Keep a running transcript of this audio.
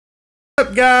What's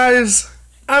up, guys?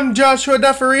 I'm Joshua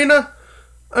Dufurrena.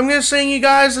 I'm gonna sing you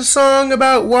guys a song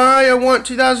about why I want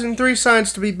 2003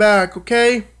 science to be back,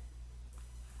 okay?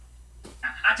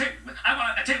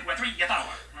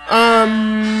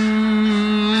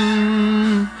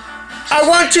 I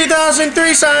want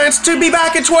 2003 science to be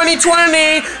back in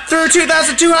 2020 through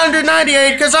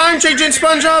 2298 because I'm changing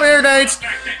SpongeBob air dates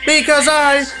because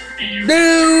I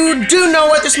do know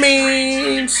what this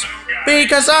means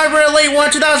because I really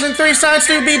want 2003 science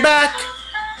to be back.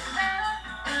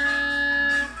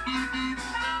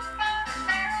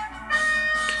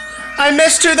 I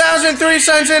miss 2003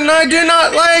 science and I do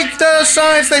not like the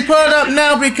science they put up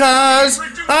now because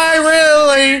I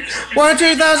really want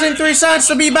 2003 science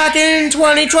to be back in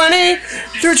 2020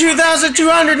 through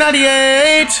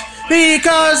 2298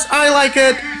 because I like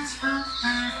it.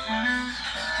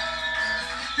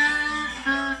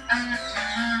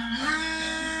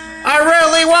 I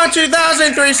really want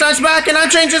 2003 science back and I'm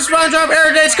changing SpongeBob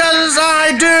air dates because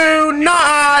I do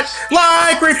not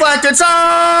like reflected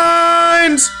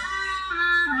signs.